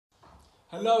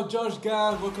Hello George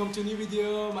gang, welcome to a new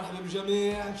video. مرحبا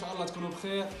بالجميع، إن شاء الله تكونوا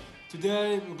بخير.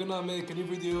 Today we're gonna make a new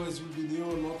video. It will be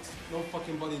new, no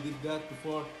fucking body did that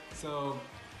before. So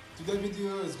today's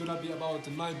video is gonna be about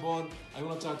the knife ball. I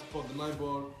wanna try to put the knife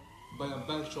ball by a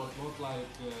bank shot, not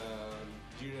like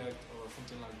direct or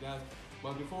something like that.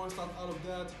 But before we start all of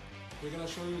that, we're gonna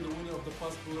show you the winner of the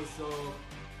past pool. So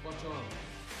watch on.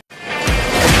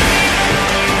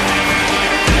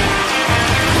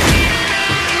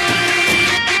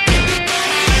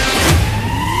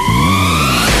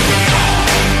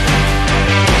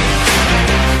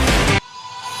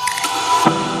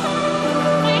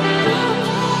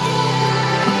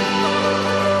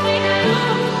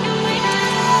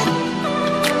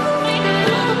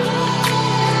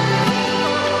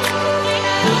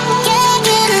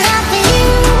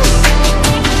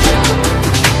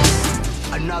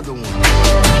 Another one.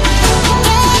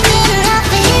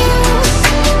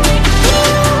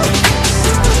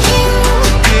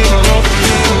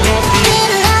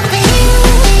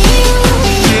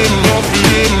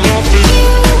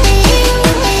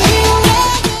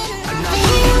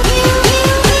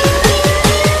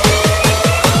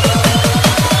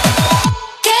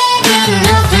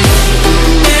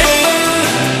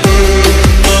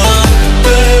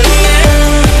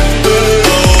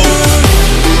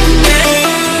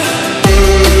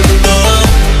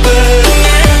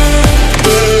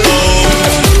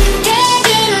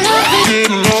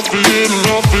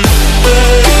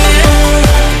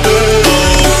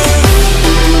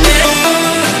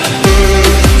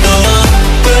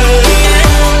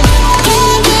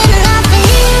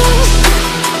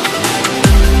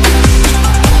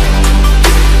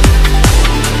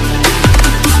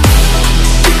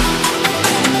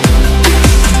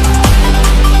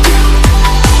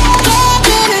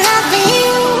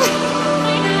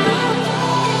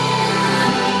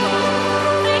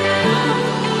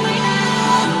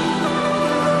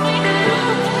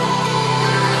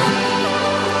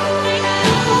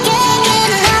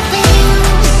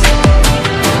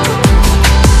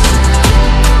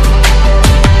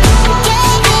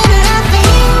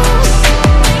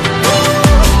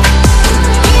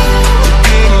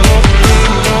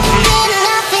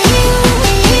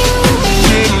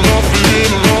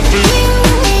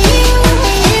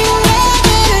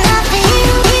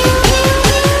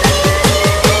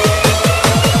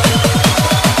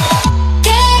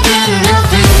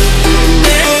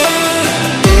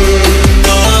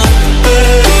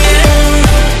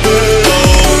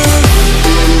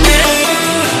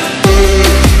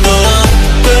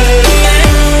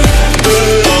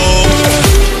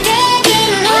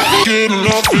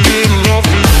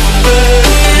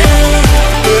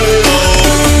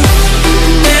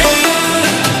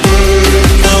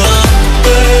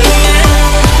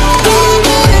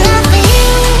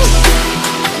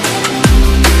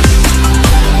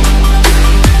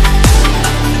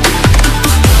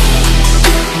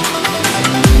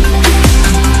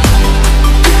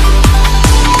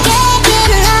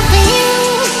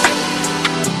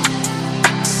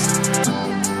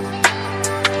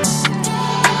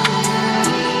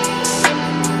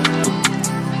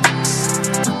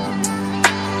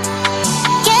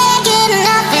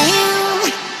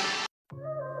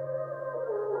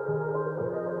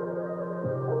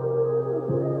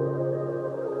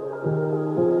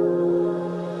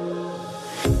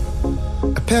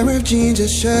 Pair of jeans, a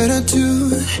shirt or two.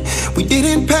 We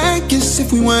didn't pack as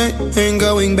if we weren't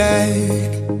going back.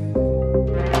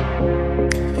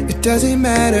 It doesn't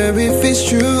matter if it's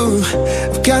true.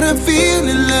 I've got a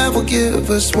feeling love will give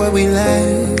us what we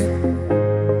lack.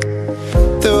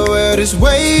 The world is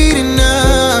waiting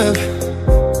up.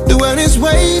 The world is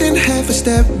waiting half a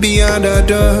step beyond our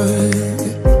door.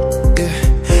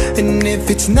 Yeah. And if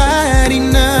it's not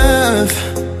enough,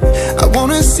 I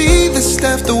wanna see the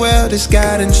stuff the world has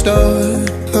got in store.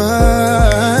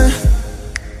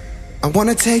 I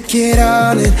wanna take it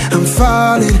all in, I'm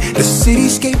falling. The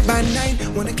cityscape by night,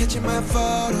 wanna catch in my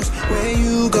photos. Where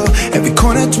you go, every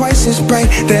corner twice as bright.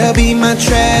 They'll be my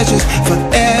treasures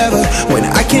forever. When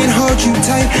I can't hold you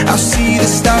tight, I'll see the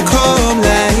Stockholm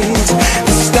lights.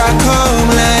 The Stockholm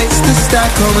lights, the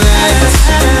Stockholm lights.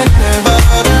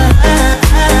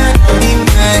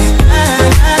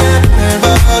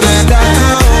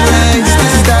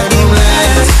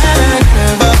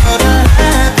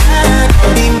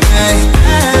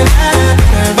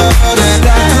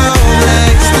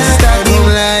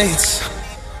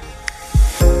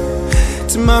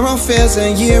 Tomorrow feels a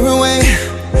year away,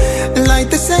 like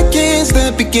the seconds,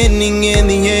 the beginning and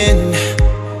the end.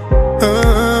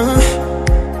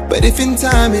 But if in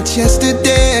time it's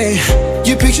yesterday,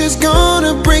 your picture's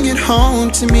gonna bring it home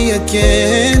to me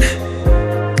again.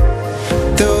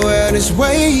 The world is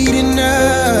waiting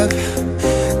up,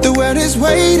 the world is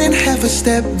waiting half a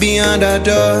step beyond our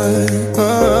door.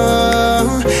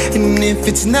 Oh, and if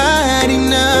it's not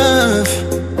enough,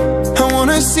 I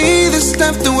wanna see the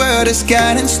stuff the world has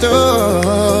got in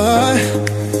store.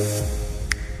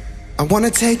 I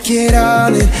wanna take it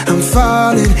all in, I'm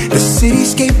falling. The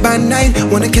cityscape by night,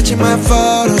 wanna catch in my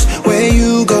photos. Where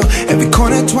you go, every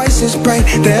corner twice as bright.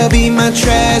 They'll be my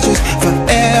treasures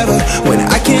forever. When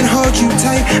I can't hold you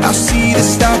tight, I'll see the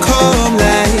Stockholm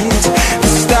lights. The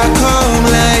Stockholm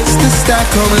lights, the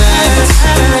Stockholm lights. The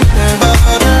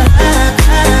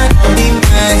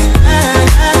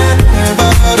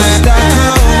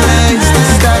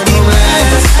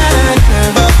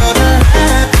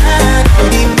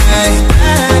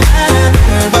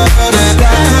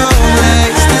Stockholm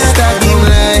lights, the Stockholm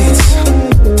lights.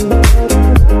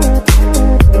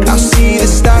 I'll see the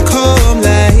Stockholm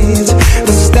lights,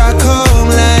 the Stockholm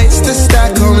lights, the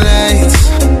Stockholm lights.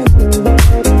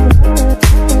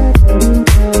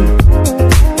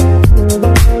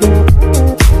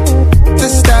 The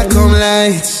Stockholm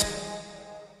lights.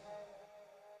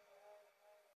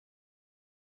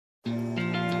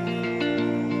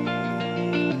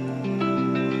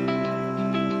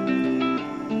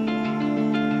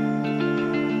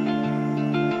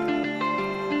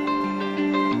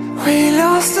 We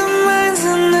lost our minds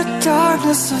in the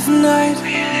darkness of night.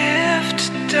 We live to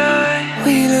die.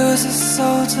 We lose our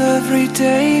souls every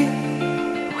day.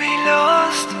 We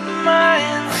lost our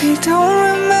minds. We don't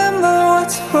remember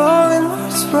what's wrong and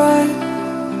what's right.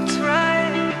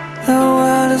 The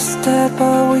world is dead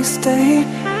but we stay.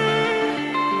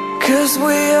 'Cause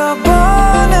we are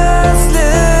born as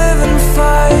living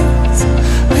fights.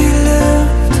 We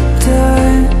live to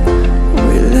die.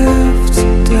 We live to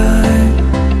die.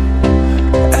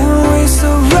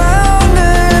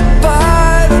 Surrounded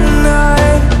by the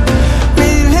night, we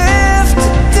live to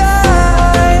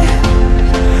die.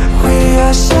 We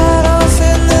are shadows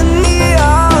in the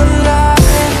neon light.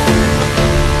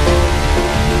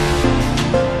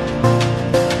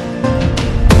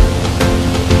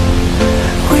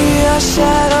 We are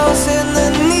shadows in the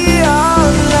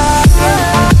neon light.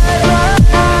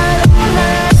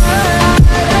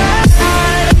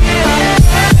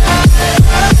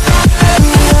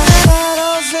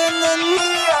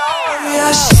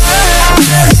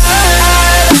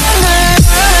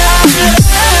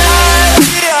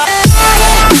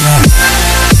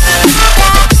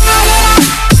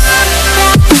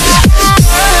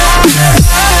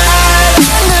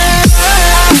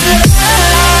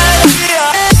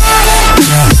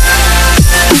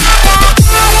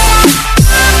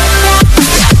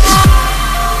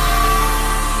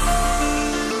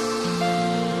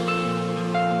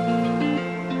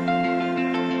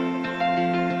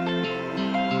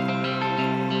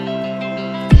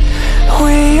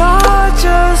 We are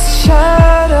just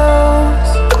shadows.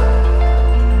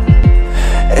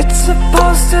 It's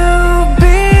supposed to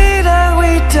be that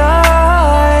we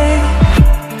die.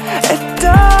 It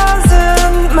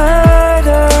doesn't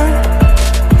matter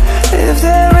if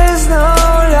there is no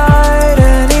light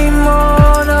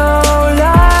anymore, no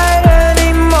light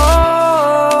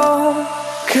anymore.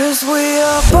 'Cause we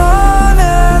are born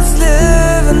as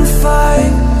living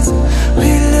fights.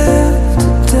 We live to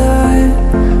die.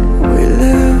 We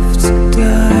live to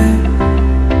die.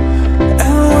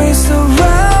 And we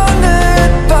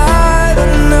surrounded by the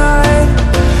night.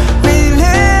 We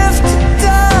live to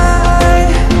die.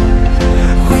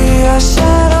 We are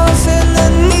shadows in the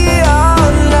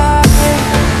neon light.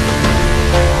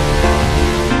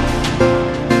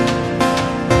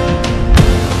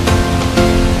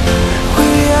 We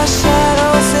are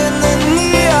shadows in the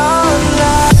neon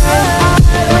light.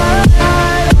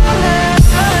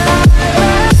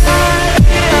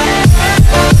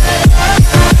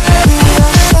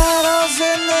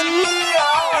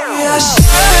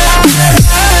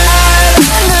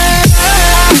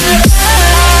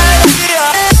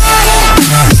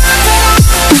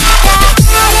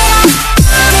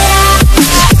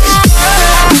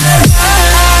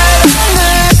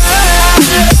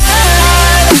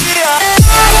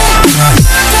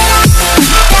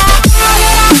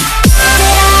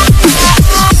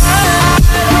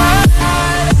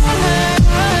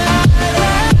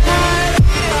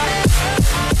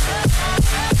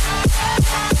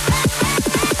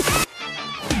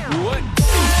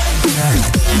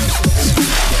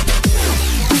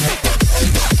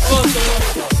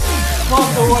 Fuck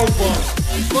the white boy.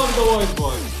 Fuck the white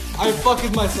boy. I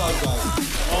fucked myself, guys.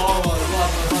 Oh my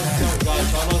god, guys,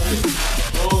 honestly.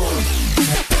 Oh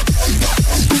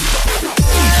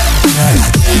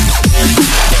night.